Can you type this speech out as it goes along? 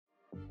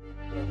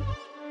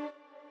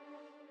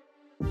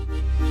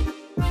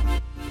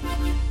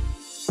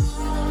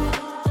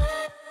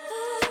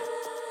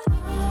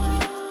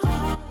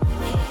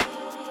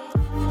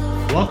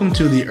Welcome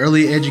to the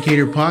Early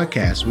Educator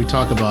Podcast. We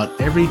talk about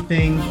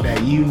everything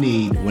that you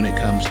need when it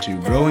comes to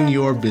growing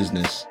your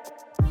business,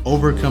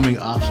 overcoming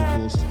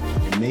obstacles,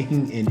 and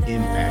making an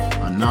impact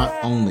on not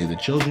only the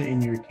children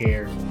in your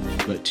care,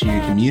 but to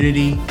your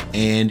community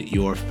and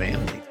your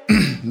family.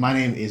 My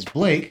name is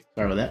Blake.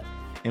 Sorry about that.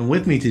 And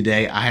with me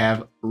today, I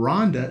have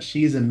Rhonda.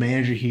 She's a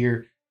manager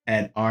here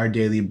at Our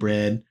Daily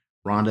Bread.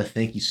 Rhonda,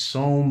 thank you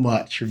so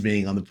much for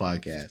being on the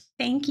podcast.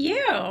 Thank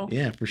you.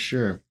 Yeah, for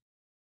sure.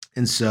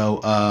 And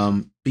so,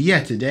 but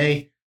yeah,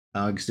 today,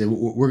 like I said,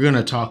 we're going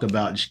to talk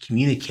about just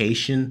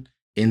communication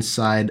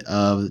inside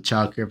of the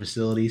childcare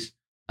facilities,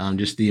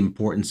 just the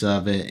importance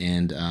of it,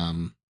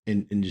 and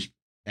just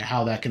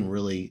how that can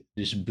really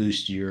just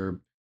boost your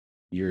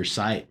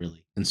site,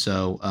 really. And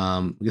so,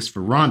 I guess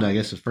for Rhonda, I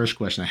guess the first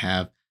question I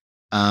have,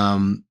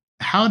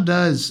 how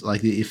does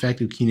like the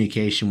effective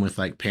communication with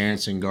like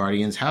parents and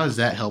guardians, how does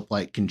that help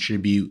like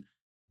contribute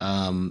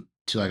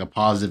to like a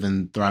positive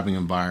and thriving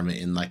environment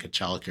in like a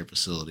childcare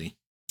facility?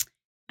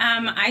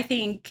 I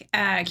think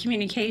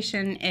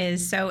communication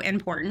is so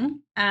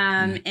important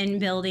in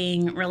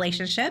building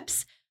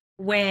relationships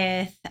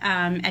with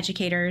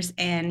educators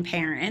and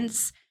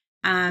parents.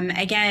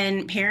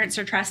 Again, parents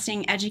are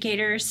trusting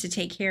educators to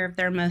take care of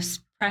their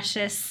most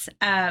precious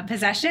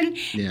possession.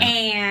 Yeah.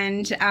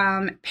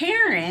 And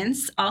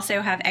parents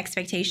also have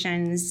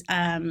expectations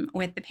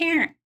with the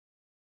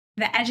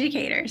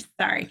educators,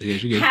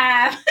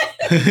 have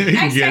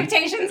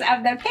expectations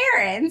of the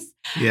parents,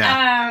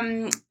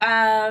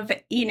 of,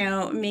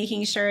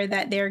 making sure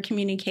that they're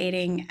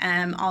communicating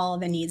all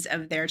the needs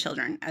of their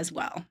children as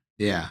well.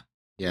 Yeah,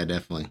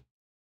 definitely.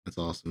 That's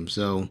awesome.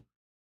 So,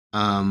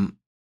 in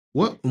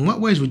what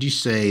ways would you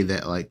say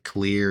that like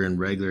clear and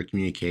regular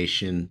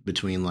communication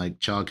between like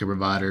childcare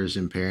providers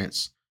and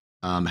parents,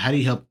 how do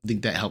you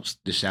think that helps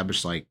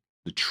establish like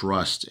the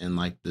trust and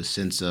like the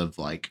sense of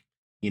like,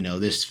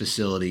 this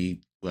facility,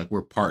 like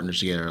we're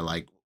partners together,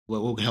 like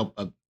what will help,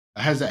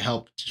 how does that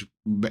help to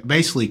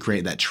basically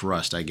create that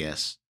trust, I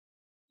guess?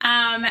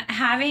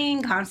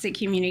 Having constant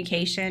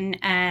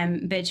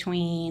communication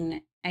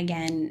between,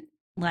 again,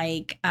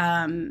 like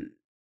parents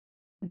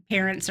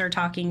are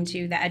talking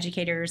to the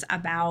educators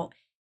about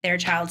their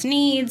child's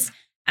needs,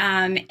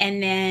 and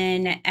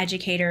then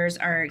educators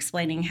are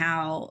explaining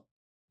how,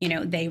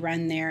 they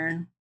run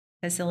their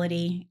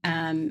facility,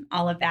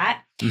 all of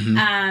that.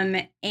 Mm-hmm.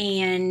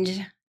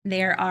 And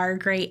there are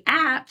great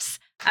apps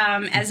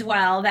as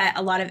well that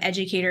a lot of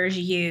educators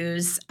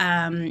use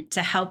to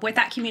help with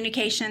that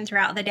communication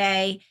throughout the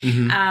day.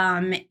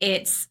 Mm-hmm.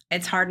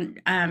 It's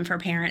hard for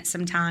parents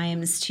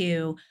sometimes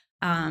to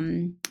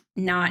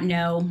not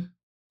know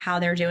how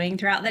they're doing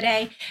throughout the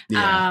day.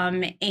 Yeah.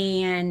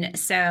 And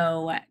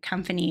so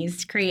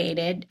companies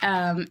created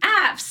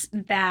apps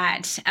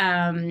that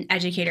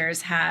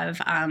educators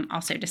have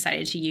also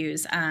decided to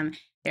use.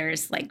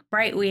 There's like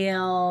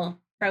Brightwheel,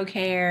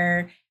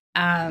 ProCare,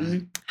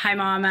 Hi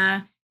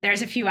Mama.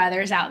 There's a few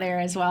others out there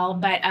as well,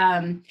 but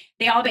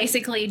they all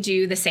basically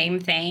do the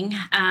same thing.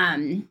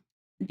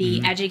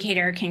 The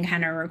educator can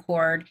kind of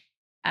record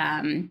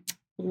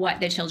what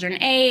the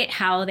children ate,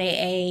 how they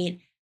ate,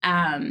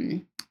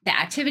 the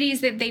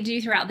activities that they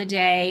do throughout the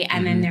day.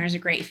 And then there's a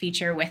great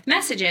feature with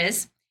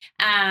messages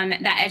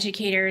that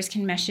educators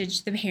can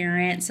message the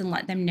parents and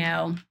let them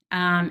know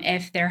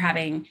if their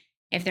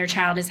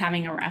child is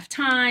having a rough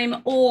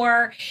time,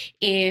 or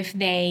if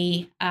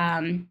they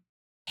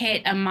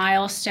hit a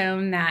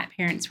milestone that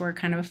parents were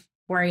kind of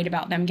worried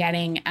about them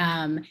getting,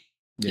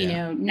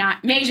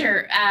 not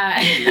major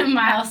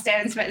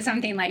milestones, but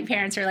something like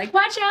parents are like,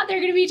 watch out, they're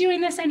going to be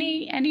doing this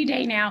any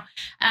day now.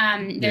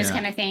 Those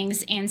kind of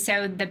things. And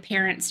so the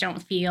parents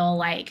don't feel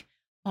like,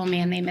 oh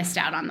man, they missed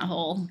out on the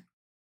whole,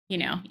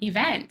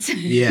 event.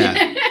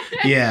 Yeah.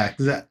 Yeah.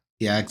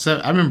 Cause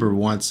I remember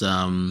once,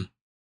 me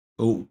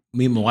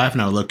and my wife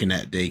and I were looking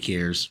at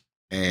daycares,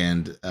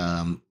 and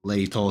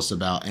lady told us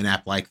about an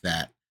app like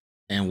that.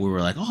 And we were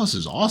like, oh, this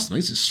is awesome.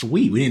 This is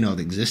sweet. We didn't know it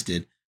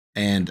existed.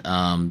 And,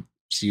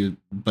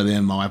 but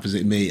then my wife was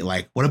admitting,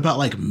 like, what about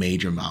like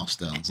major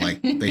milestones?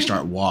 Like they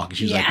start walking.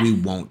 She's like, we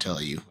won't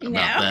tell you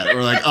about that.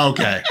 We're like,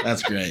 okay,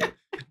 that's great.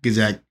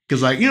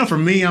 Cause like, for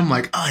me, I'm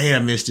like, oh yeah, I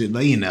missed it.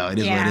 But it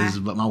is what it is.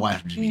 But my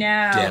wife would be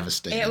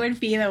devastated. It would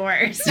be the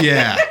worst.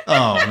 Yeah.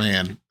 Oh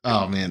man.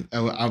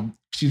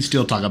 She'd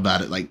still talk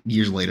about it like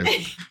years later,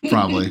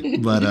 probably.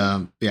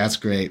 But that's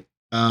great.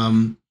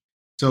 So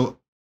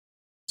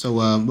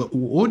what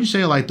would you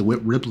say are like the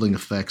rippling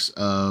effects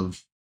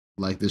of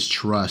like this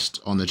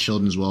trust on the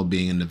children's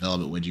well-being and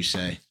development, would you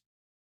say?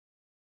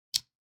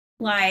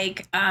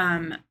 Like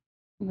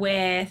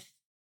with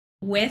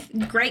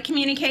great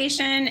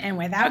communication and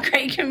without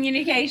great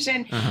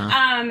communication.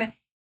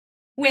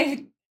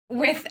 With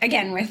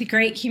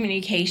great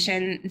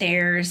communication,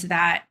 there's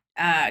that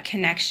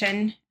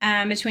connection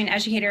between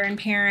educator and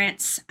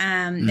parents.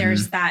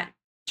 There's that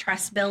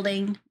trust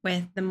building.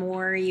 With the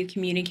more you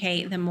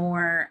communicate, the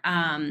more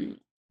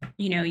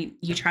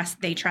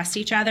they trust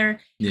each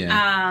other.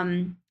 Yeah.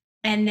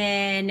 And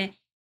then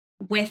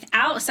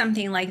without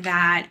something like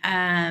that,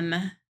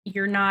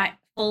 you're not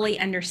fully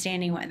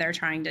understanding what they're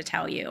trying to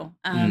tell you.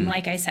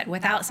 Like I said,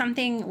 without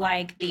something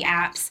like the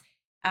apps,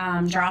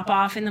 drop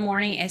off in the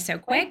morning is so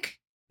quick.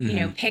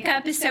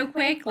 Pickup is so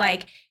quick.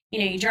 Like,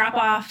 you drop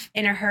off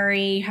in a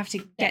hurry, you have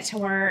to get to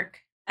work.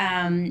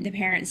 The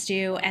parents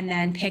do, and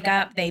then they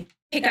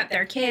pick up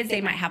their kids. They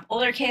might have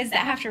older kids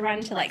that have to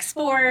run to like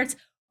sports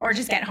or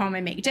just get home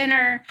and make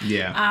dinner.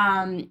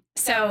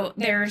 So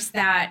there's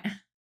that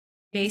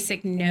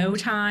basic no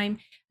time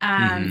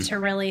to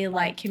really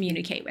like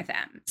communicate with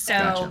them.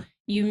 So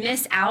you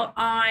miss out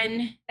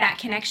on that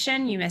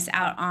connection, you miss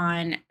out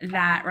on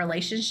that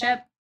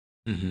relationship.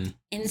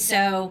 And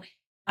so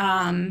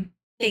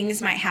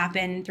things might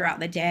happen throughout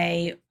the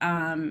day,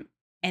 and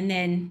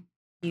then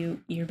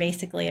you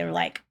basically are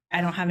like,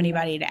 I don't have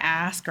anybody to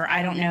ask, or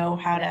I don't know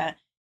how to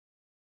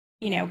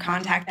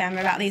contact them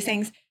about these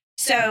things.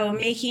 So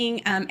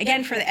making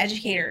again, for the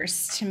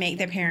educators, to make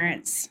the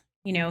parents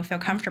feel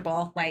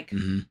comfortable, like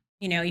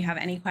you have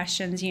any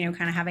questions,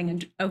 kind of having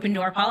an open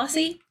door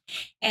policy.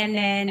 And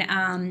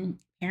then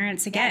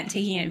parents, again,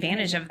 taking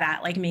advantage of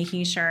that, like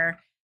making sure,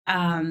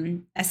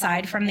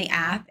 aside from the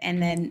app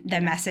and then the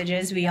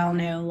messages, we all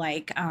know,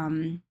 like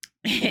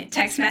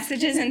text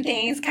messages and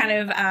things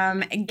kind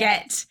of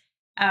get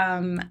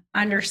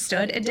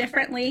understood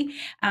differently,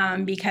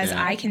 because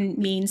I can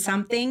mean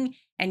something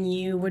and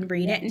you would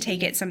read it and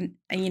take it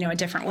a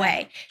different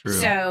way. True.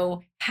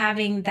 So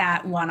having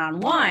that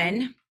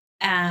one-on-one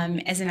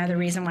is another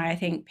reason why I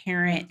think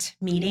parent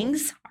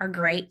meetings are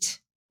great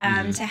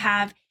to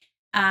have.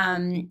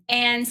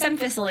 And some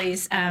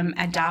facilities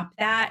adopt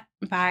that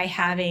by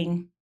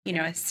having,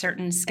 a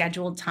certain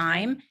scheduled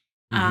time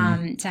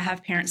to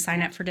have parents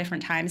sign up for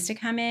different times to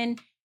come in.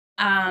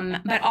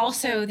 But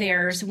also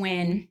there's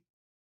when,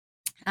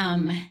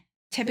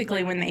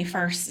 typically when they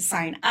first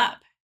sign up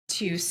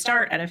to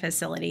start at a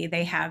facility,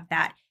 they have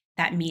that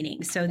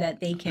meeting so that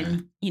they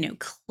can,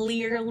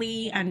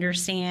 clearly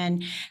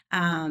understand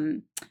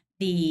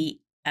the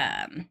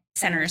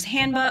center's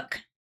handbook,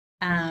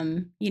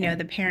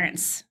 the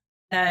parents,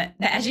 the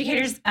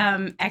educators'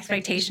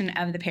 expectation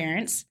of the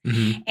parents,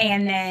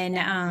 and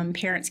then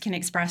parents can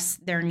express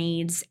their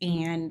needs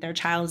and their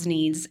child's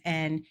needs,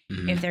 and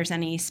if there's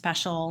any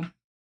special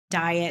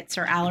diets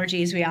or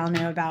allergies. We all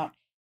know about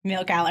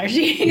milk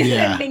allergies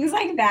and things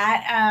like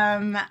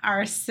that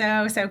are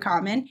so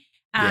common.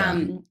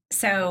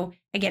 So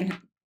again,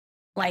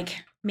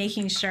 like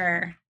making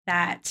sure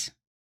that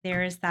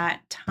there is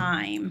that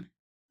time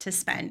to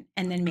spend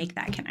and then make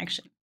that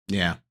connection.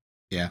 Yeah.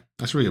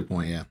 That's a really good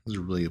point. Yeah. Those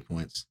are really good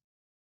points.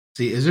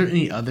 See, is there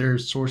any other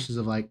sources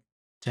of like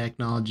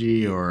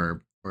technology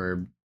or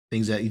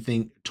things that you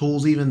think,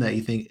 tools even, that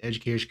you think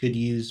educators could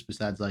use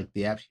besides like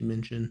the apps you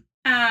mentioned?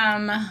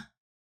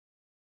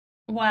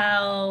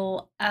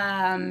 Well,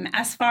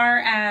 as far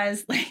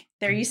as like,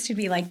 there used to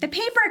be like the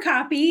paper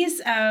copies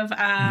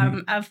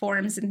of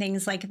forms and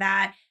things like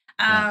that.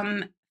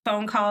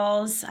 Phone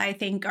calls, I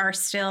think, are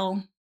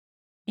still,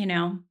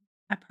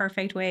 a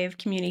perfect way of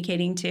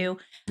communicating too.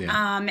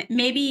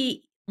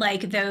 Maybe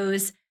like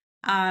those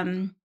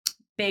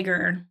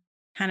bigger,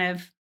 kind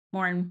of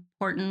more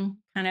important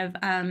kind of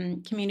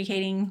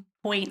communicating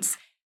points.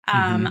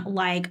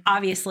 Like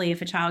obviously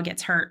if a child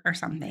gets hurt or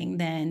something,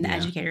 then the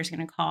educator is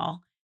going to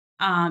call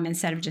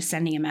instead of just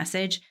sending a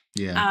message.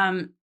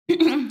 And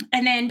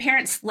then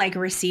parents like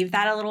receive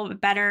that a little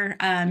bit better,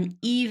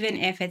 even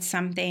if it's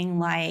something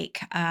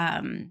like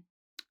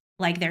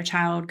their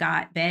child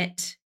got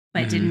bit,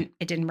 but it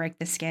didn't break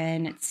the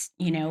skin. It's,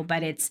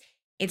 but it's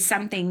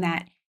something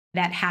that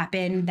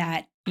happened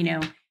that,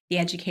 the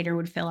educator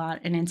would fill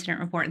out an incident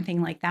report and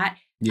thing like that.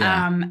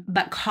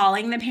 But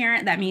calling the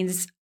parent, that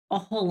means a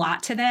whole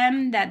lot to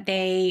them, that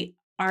they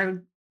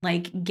are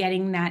like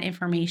getting that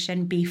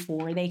information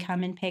before they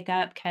come and pick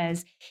up.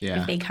 Cause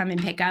if they come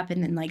and pick up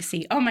and then like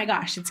see, oh my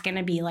gosh, it's going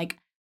to be like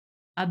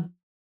a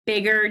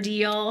bigger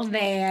deal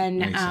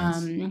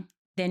than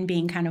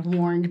being kind of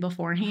warned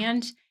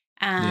beforehand.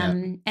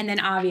 And then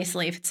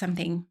obviously if it's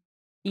something,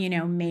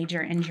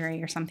 major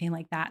injury or something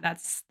like that,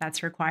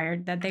 that's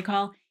required that they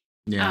call.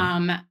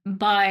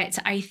 But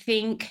I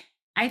think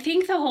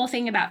the whole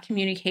thing about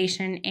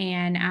communication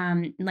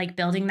and like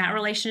building that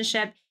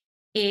relationship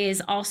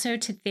is also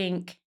to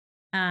think,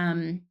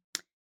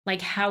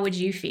 like, how would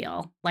you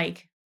feel?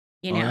 Like,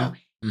 and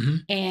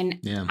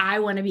I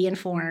want to be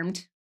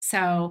informed.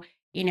 So,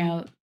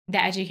 the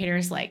educator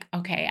is like,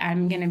 okay,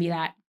 I'm going to be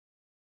that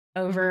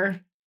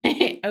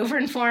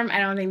over-informed. I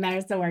don't think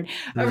that's the word.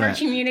 Over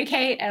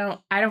communicate.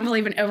 I don't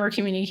believe in over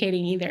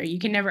communicating either. You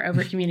can never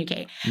over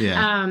communicate.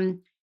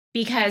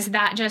 Because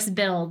that just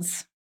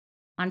builds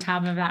on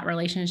top of that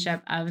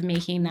relationship of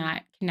making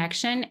that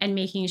connection and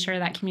making sure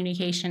that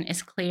communication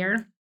is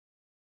clear.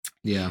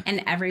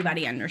 And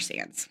everybody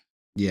understands.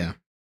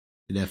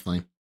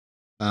 Definitely.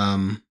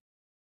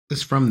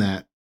 Just from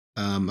that,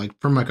 like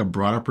from like a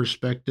broader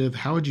perspective,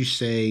 how would you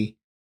say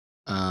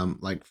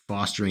like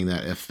fostering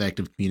that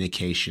effective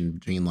communication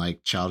between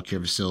like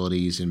childcare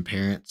facilities and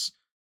parents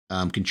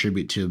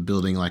contribute to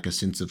building like a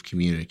sense of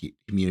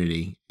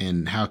community,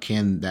 and how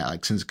can that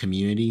like sense of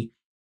community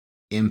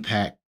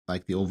impact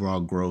like the overall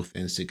growth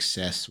and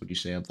success, would you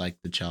say, of like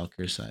the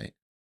childcare site?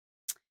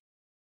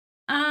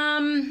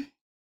 Um,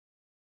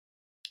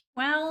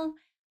 well,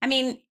 I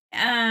mean,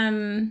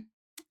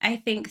 I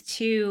think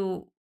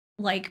too,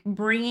 like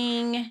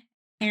bringing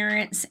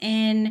parents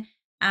in,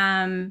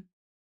 um,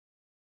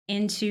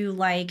 into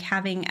like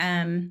having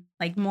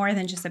like more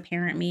than just a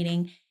parent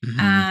meeting,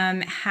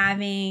 Hmm.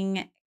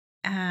 having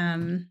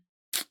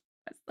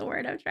what's the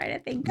word I'm trying to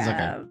think It's like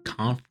a of?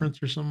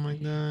 conference or something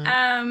like that.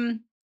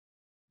 Um,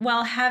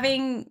 well,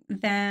 having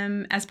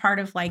them as part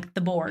of like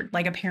the board,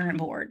 like a parent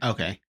board.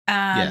 Okay.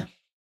 Yeah. Um,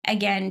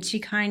 again, to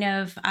kind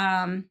of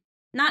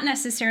not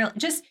necessarily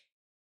just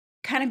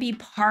kind of be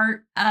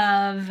part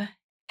of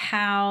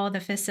how the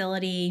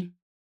facility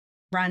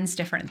runs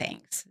different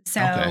things.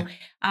 So, Okay.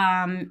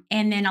 and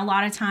then a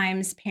lot of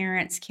times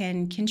parents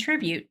can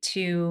contribute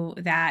to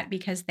that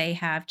because they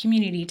have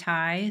community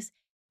ties.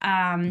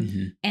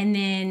 Hmm. And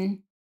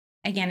then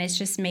again, it's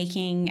just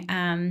making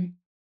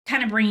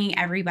kind of bringing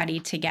everybody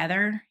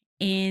together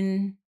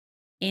in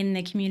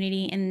the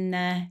community in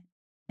the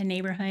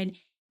neighborhood,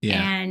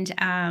 Yeah. and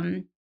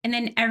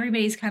then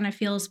everybody's kind of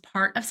feels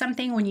part of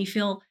something. When you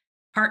feel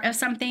part of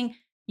something,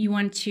 you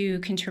want to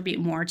contribute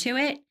more to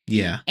it,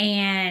 Yeah.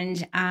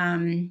 and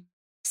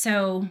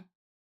so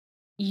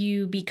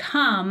you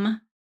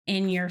become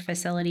in your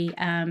facility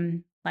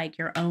like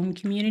your own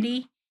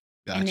community,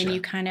 and then you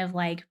Gotcha. kind of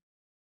like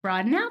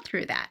broaden out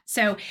through that.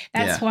 So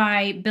that's Yeah.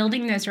 why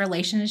building those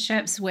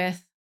relationships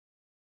with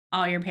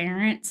all your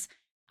parents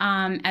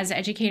as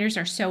educators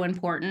are so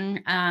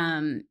important,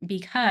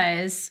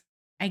 because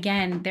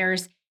again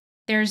there's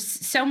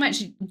so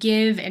much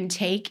give and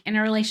take in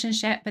a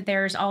relationship, but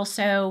there's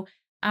also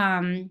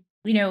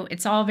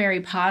it's all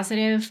very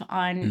positive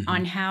Hmm.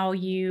 on how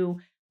you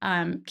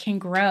can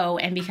grow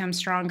and become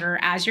stronger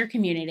as your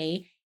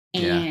community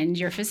Yeah. and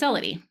your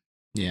facility.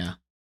 Yeah.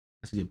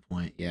 That's a good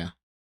point. Yeah.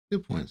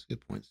 Good points.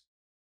 Good points.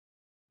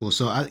 Well,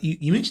 so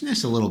you mentioned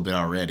this a little bit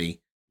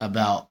already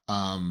about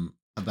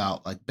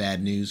like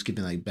bad news,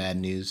 giving like bad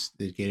news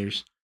to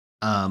educators.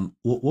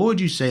 What would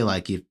you say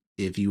like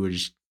if you were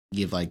just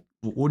give like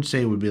what would you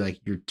say would be like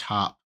your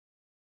top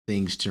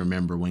things to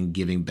remember when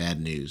giving bad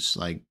news?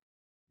 Like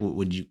what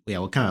would you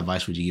what kind of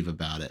advice would you give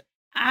about it?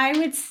 I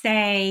would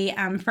say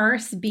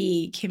first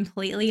be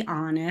completely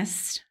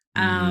honest,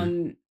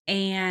 Mm-hmm.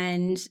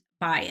 and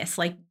bias.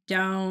 Like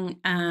don't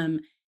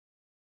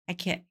I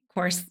can't, of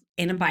course,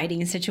 in a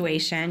biting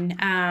situation,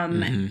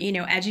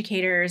 Mm-hmm.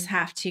 educators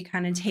have to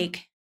kind of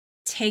take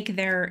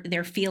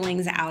their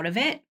feelings out of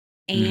it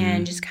Mm-hmm.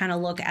 and just kind of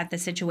look at the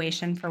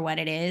situation for what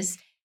it is.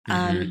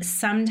 Mm-hmm.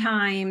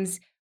 Sometimes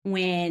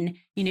when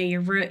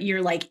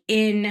you're like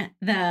in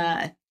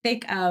the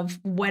thick of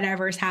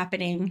whatever's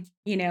happening,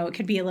 it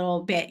could be a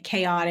little bit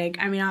chaotic.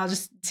 I mean, I'll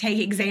just take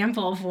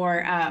example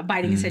for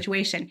biting Mm-hmm.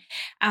 situation.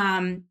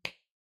 Um,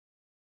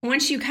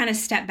 once you kind of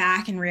step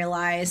back and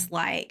realize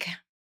like,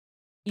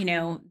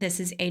 this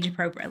is age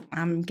appropriate.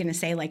 I'm going to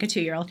say like a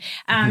 2-year-old.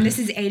 This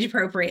is age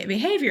appropriate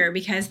behavior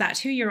because that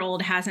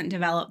 2-year-old hasn't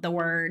developed the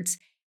words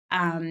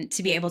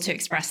to be able to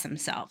express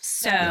themselves.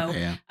 So Okay,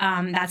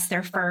 yeah. that's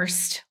their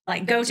first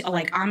like go to,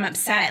 like, I'm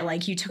upset,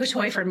 like you took a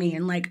toy from me,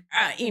 and like,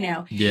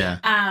 Yeah.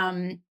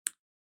 and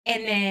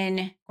then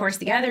of course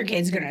the other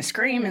kid's going to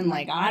scream and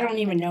like, I don't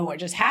even know what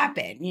just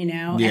happened, and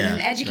then Yeah.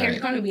 the educator's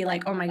Right. going to be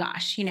like, oh my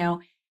gosh.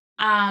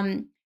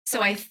 Um,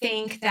 so I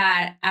think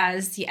that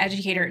as the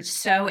educator, it's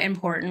so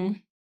important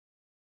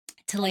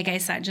to, like I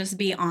said, just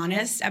be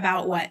honest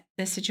about what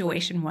the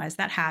situation was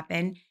that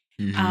happened.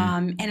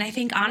 Mm-hmm. And I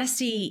think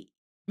honesty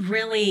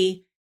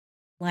really,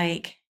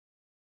 like,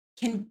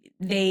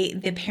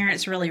 the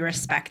parents really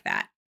respect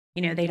that.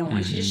 They don't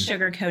want you to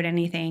Mm-hmm. sugarcoat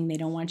anything. They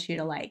don't want you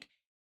to like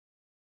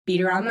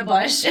beat around the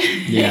bush.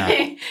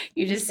 Yeah.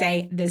 You just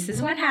say, this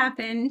is what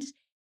happened.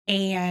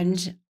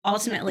 And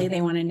ultimately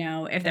they want to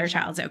know if their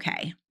child's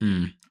okay.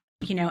 Mm.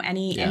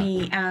 Any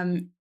Yeah.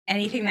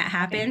 anything that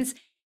happens.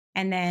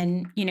 And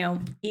then,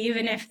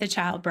 even if the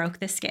child broke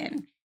the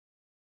skin,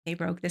 they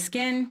broke the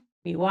skin,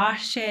 we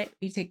washed it,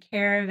 we took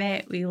care of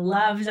it, we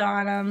loved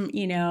on him,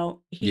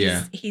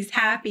 Yeah. he's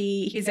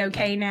happy, he's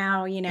okay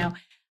now, Yep.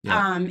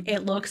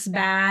 it looks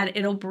bad,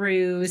 it'll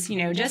bruise,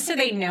 just so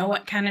they know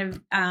what kind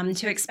of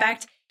to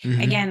expect.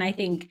 Mm-hmm. Again, I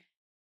think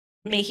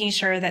making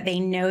sure that they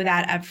know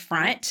that up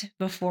front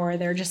before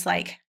they're just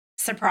like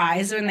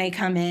surprised when they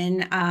come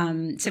in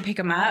to pick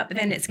them up,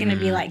 then it's going to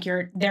be Mm-hmm. like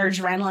their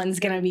adrenaline's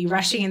going to be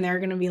rushing and they're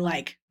going to be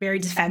like very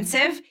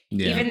defensive,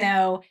 Yeah. even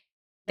though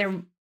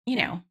there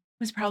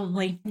was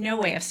probably no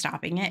way of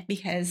stopping it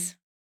because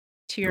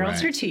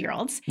 2-year-olds Right. are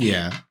 2-year-olds.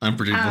 Yeah.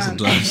 Unpredictable um,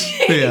 sometimes.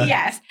 Yeah.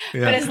 yes, but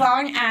Yeah. as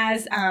long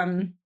as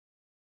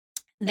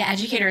the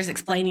educator is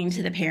explaining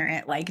to the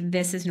parent like,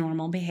 this is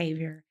normal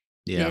behavior,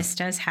 Yeah. this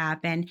does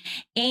happen,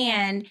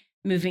 and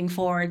moving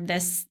forward,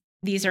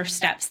 these are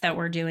steps that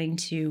we're doing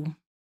to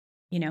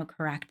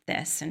correct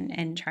this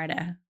and try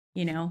to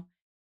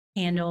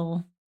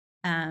handle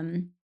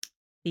um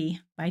the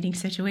biting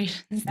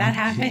situations that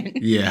happen.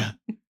 Yeah.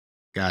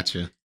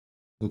 Gotcha.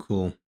 Well,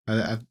 cool.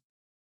 I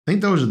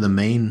think those are the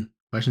main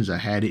questions I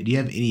had. Do you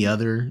have any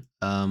other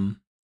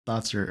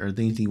thoughts or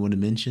things you want to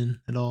mention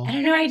at all? I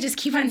don't know. I just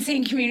keep on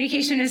saying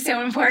communication is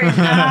so important.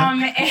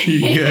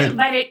 Good.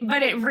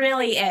 but it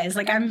really is.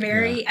 Like I'm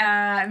very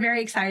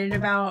very excited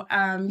about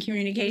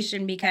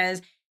communication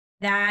because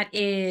that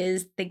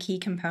is the key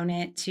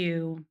component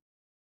to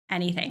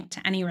anything,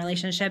 to any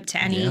relationship,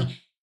 to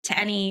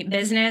any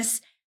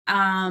business.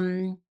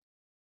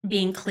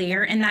 Being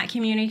clear in that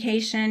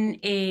communication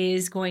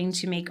is going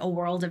to make a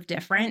world of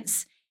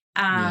difference.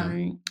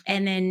 And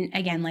then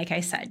again, like I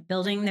said,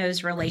 building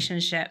those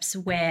relationships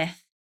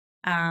with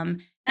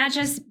not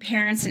just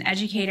parents and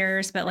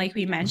educators, but like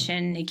we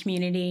mentioned, the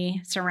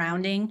community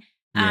surrounding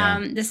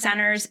the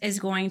centers is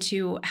going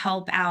to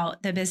help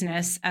out the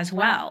business as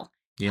well.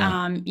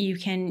 You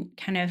can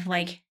kind of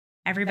like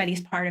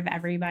everybody's part of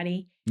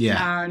everybody.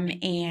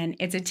 And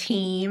it's a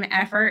team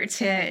effort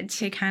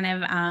to kind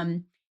of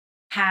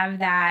have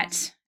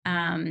that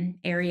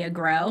area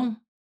grow.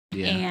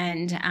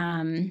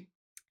 And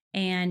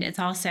it's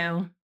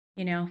also,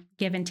 you know,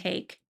 give and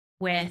take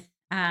with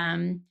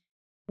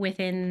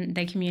within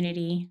the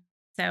community.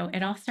 So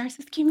it all starts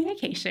with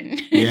communication.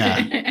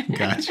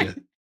 Gotcha.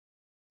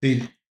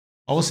 I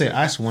will say,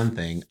 I asked one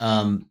thing.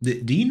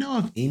 Do you know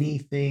of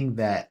anything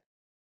that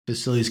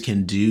facilities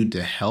can do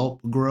to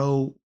help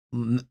grow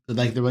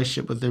like the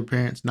relationship with their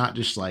parents? Not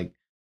just like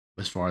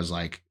as far as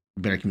like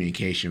better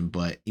communication,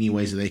 but any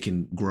ways that they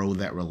can grow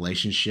that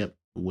relationship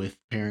with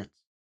parents?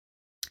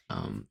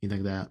 Anything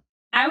like that?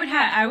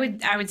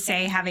 I would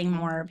say having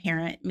more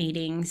parent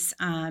meetings,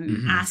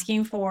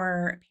 asking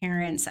for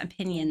parents'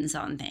 opinions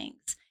on things.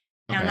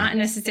 Now, not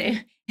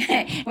necessarily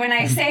when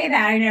I say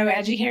that, I know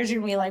educators are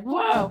gonna be like,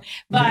 "Whoa!"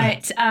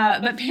 But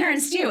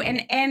parents do,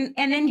 and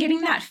then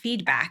getting that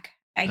feedback.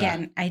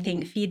 Again, I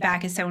think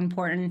feedback is so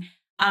important.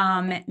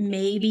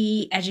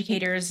 Maybe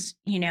educators,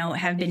 you know,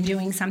 have been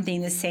doing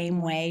something the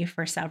same way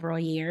for several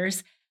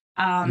years.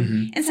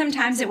 And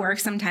sometimes it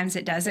works, sometimes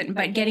it doesn't,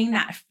 but getting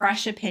that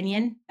fresh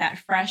opinion, that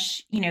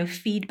fresh, you know,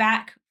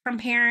 feedback from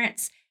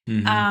parents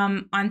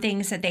on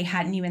things that they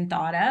hadn't even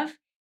thought of.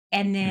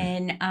 And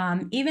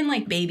then even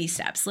like baby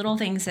steps, little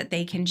things that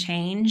they can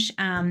change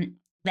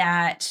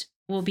that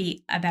will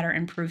be a better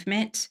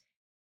improvement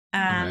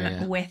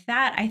with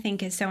that, I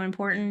think is so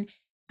important.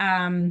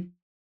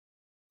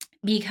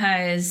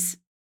 Because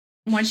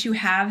once you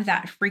have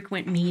that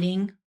frequent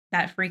meeting,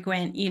 that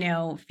frequent, you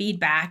know,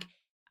 feedback,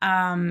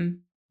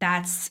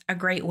 that's a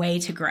great way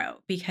to grow.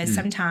 Because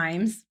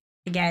sometimes,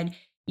 again,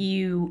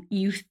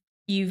 you've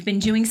been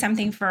doing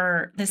something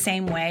for the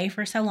same way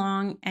for so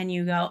long, and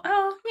you go,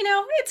 oh, you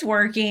know, it's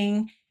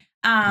working,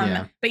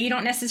 but you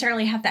don't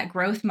necessarily have that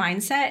growth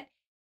mindset,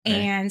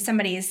 and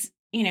somebody's,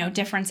 you know,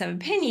 difference of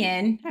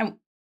opinion.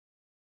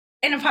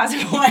 In a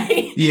positive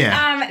way.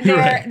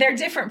 Their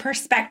different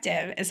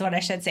perspective is what I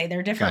should say.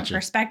 Their different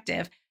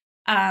perspective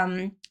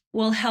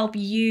will help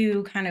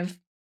you kind of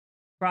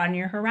broaden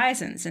your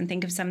horizons and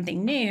think of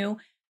something new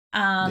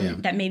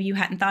that maybe you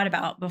hadn't thought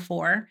about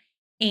before.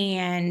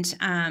 And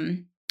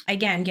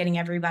again, getting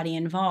everybody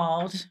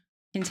involved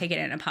can take it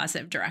in a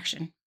positive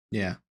direction.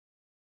 Yeah.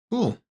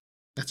 Cool.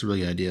 That's a really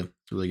good idea.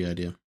 It's a really good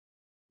idea.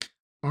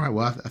 All right.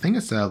 Well, I think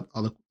that's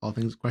all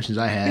things questions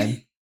I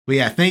had. But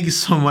yeah, thank you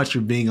so much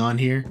for being on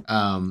here.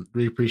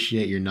 Really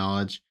appreciate your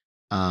knowledge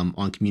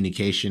on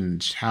communication,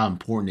 just how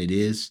important it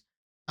is.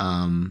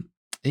 And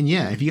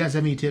yeah, if you guys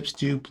have any tips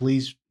too,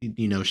 please,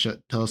 you know,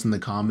 tell us in the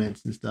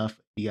comments and stuff.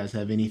 If you guys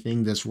have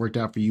anything that's worked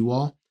out for you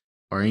all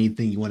or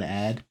anything you want to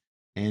add.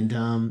 And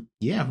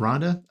yeah,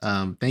 Rhonda,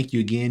 thank you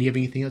again. Do you have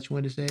anything else you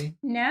wanted to say?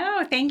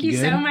 No, thank you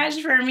so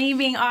much for me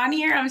being on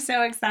here. I'm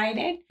so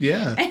excited.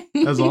 Yeah,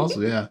 that's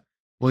awesome. Yeah.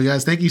 Well,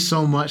 guys, thank you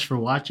so much for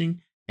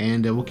watching.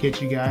 And we'll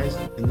catch you guys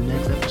in the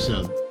next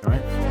episode. All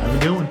right.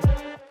 Have a good one.